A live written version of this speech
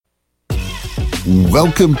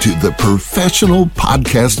Welcome to the Professional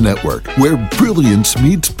Podcast Network, where brilliance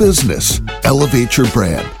meets business. Elevate your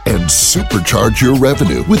brand and supercharge your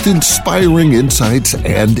revenue with inspiring insights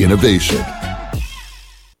and innovation.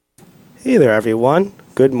 Hey there, everyone.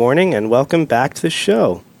 Good morning and welcome back to the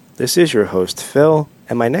show. This is your host, Phil,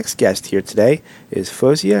 and my next guest here today is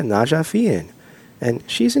Fozieh Najafian, and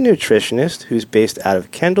she's a nutritionist who's based out of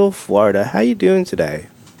Kendall, Florida. How you doing today?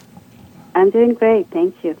 I'm doing great,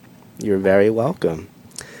 thank you. You're very welcome.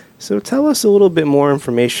 So tell us a little bit more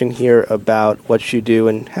information here about what you do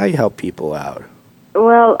and how you help people out.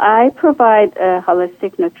 Well, I provide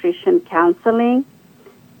holistic nutrition counseling,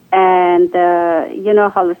 and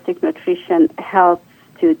holistic nutrition helps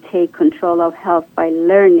to take control of health by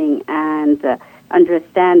learning and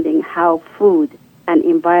understanding how food and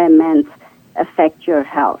environment affect your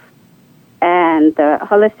health. And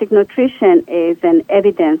holistic nutrition is an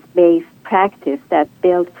evidence-based practice that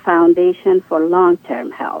builds foundation for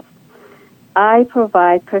long-term health. I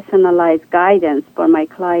provide personalized guidance for my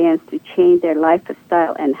clients to change their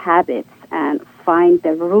lifestyle and habits and find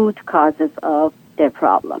the root causes of their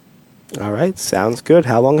problem. All right, sounds good.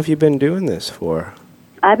 How long have you been doing this for?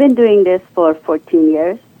 I've been doing this for 14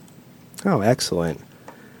 years. Oh, excellent.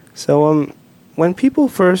 So, when people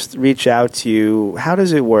first reach out to you, how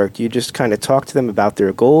does it work? You just kind of talk to them about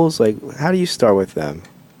their goals? Like, how do you start with them?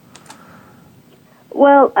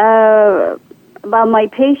 Well, about my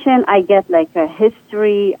patient, I get like a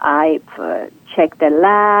history. I check the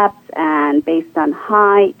labs, and based on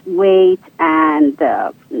height, weight, and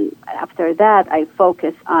after that, I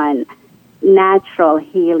focus on natural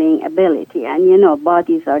healing ability. And,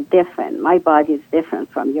 bodies are different. My body is different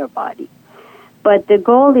from your body. But the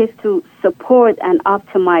goal is to support and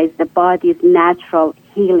optimize the body's natural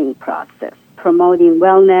healing process, promoting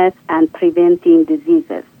wellness and preventing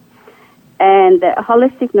diseases. And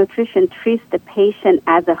holistic nutrition treats the patient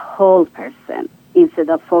as a whole person instead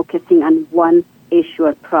of focusing on one issue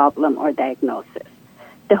or problem or diagnosis.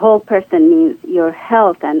 The whole person means your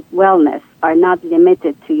health and wellness are not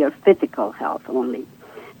limited to your physical health only.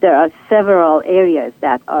 There are several areas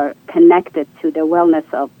that are connected to the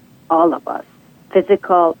wellness of all of us: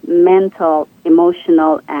 physical, mental,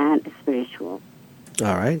 emotional, and spiritual.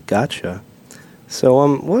 All right, gotcha. So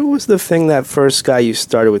what was the thing that first got you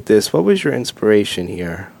started with this? What was your inspiration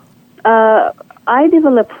here? I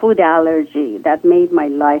developed food allergy that made my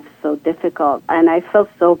life so difficult, and I felt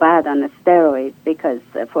so bad on the steroids because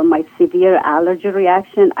for my severe allergy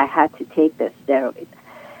reaction, I had to take the steroids.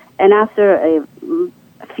 And after a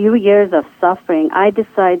few years of suffering, I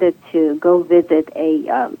decided to go visit a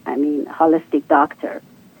holistic doctor.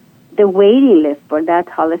 The waiting list for that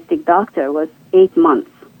holistic doctor was 8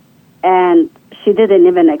 months, and she didn't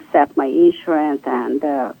even accept my insurance, and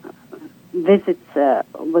visits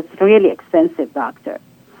was really expensive, doctor.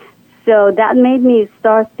 So that made me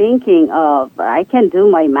start thinking of, I can do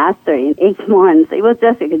my master in 8 months. It was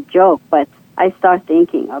just a joke, but I started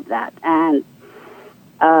thinking of that. And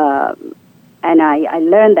I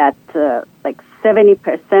learned that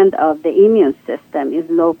 70% of the immune system is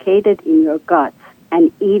located in your gut,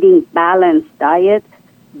 and eating balanced diet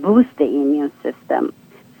boosts the immune system.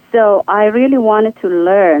 So I really wanted to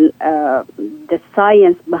learn the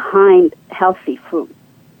science behind healthy food.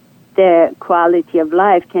 The quality of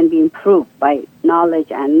life can be improved by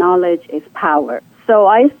knowledge, and knowledge is power. So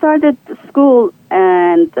I started school,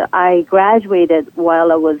 and I graduated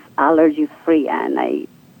while I was allergy-free, and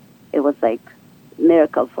it was like a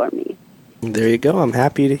miracle for me. There you go. I'm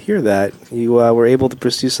happy to hear that. You were able to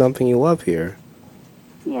pursue something you love here.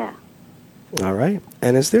 Yeah. All right.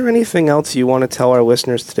 And is there anything else you want to tell our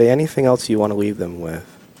listeners today? Anything else you want to leave them with?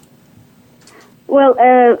 Well,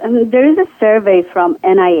 there is a survey from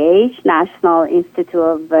NIH, National Institute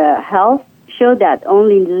of Health, showed that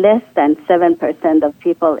only less than 7% of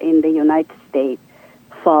people in the United States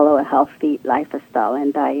follow a healthy lifestyle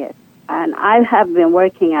and diet. And I have been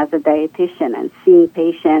working as a dietitian and seeing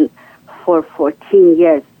patients for 14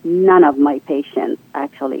 years. None of my patients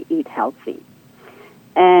actually eat healthy.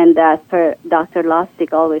 And as per Dr.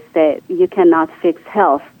 Lustig always said, you cannot fix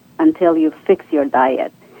health until you fix your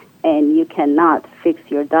diet. And you cannot fix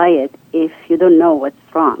your diet if you don't know what's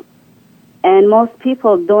wrong. And most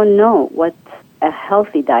people don't know what a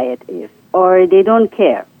healthy diet is, or they don't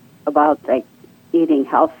care about eating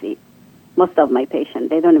healthy. Most of my patients,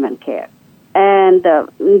 they don't even care. And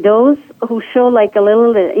those who show a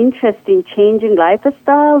little interest in changing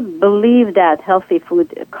lifestyle believe that healthy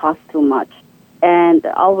food costs too much. And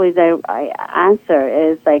always I answer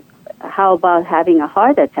is how about having a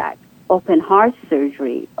heart attack, open heart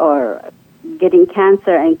surgery, or getting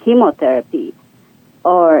cancer and chemotherapy?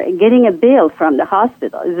 or getting a bill from the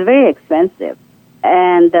hospital is very expensive.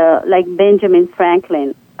 And like Benjamin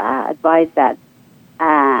Franklin advised that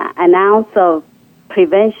an ounce of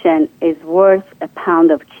prevention is worth a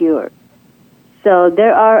pound of cure. So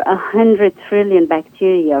there are 100 trillion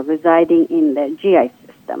bacteria residing in the GI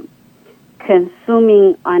system.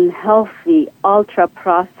 Consuming unhealthy,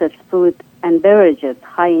 ultra-processed food and beverages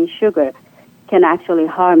high in sugar can actually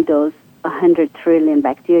harm those 100 trillion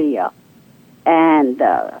bacteria and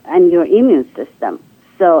your immune system.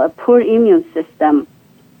 So a poor immune system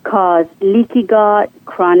causes leaky gut,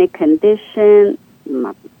 chronic conditions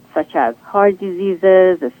such as heart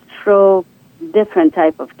diseases, stroke, different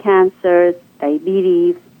type of cancers,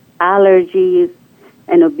 diabetes, allergies,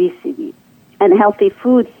 and obesity. And healthy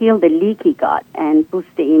food heal the leaky gut and boost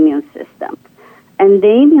the immune system. And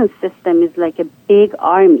the immune system is like a big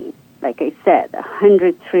army, like I said,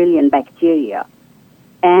 100 trillion bacteria.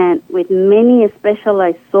 And with many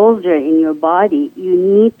specialized soldiers in your body, you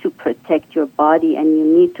need to protect your body and you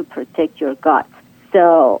need to protect your gut.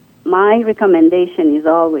 So my recommendation is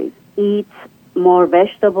always eat more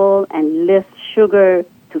vegetable and less sugar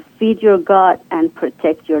to feed your gut and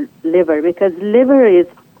protect your liver, because liver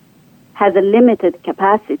has a limited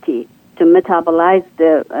capacity to metabolize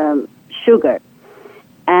the sugar.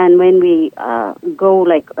 And when we go,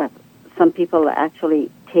 like some people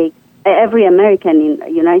actually take, every American in the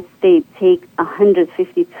United States take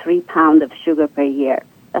 153 pounds of sugar per year.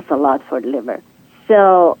 That's a lot for the liver.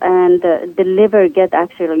 So, and the liver gets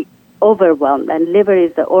actually overwhelmed, and liver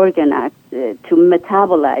is the organ to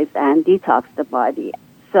metabolize and detox the body.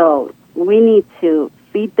 So we need to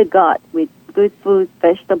feed the gut with good food,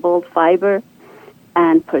 vegetable, fiber,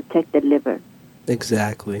 and protect the liver.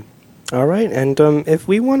 Exactly. All right. And if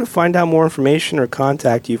we want to find out more information or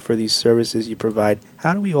contact you for these services you provide,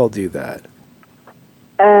 how do we all do that?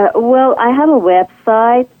 Well, I have a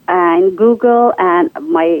website and Google and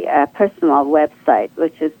my personal website,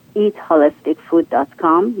 which is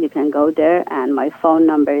eatholisticfood.com. You can go there, and my phone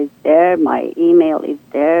number is there. My email is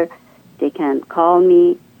there. They can call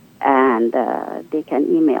me, and they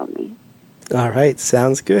can email me. All right.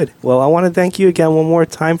 Sounds good. Well, I want to thank you again one more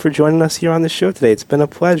time for joining us here on the show today. It's been a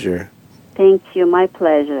pleasure. Thank you. My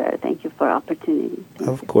pleasure. Thank you for the opportunity.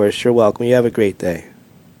 Of course. You're welcome. You have a great day.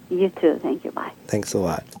 You too. Thank you. Bye. Thanks a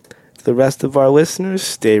lot. To the rest of our listeners,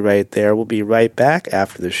 stay right there. We'll be right back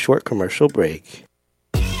after this short commercial break.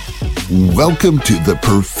 Welcome to the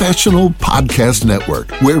Professional Podcast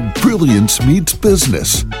Network, where brilliance meets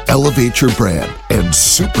business. Elevate your brand and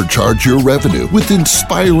supercharge your revenue with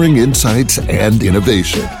inspiring insights and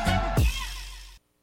innovation.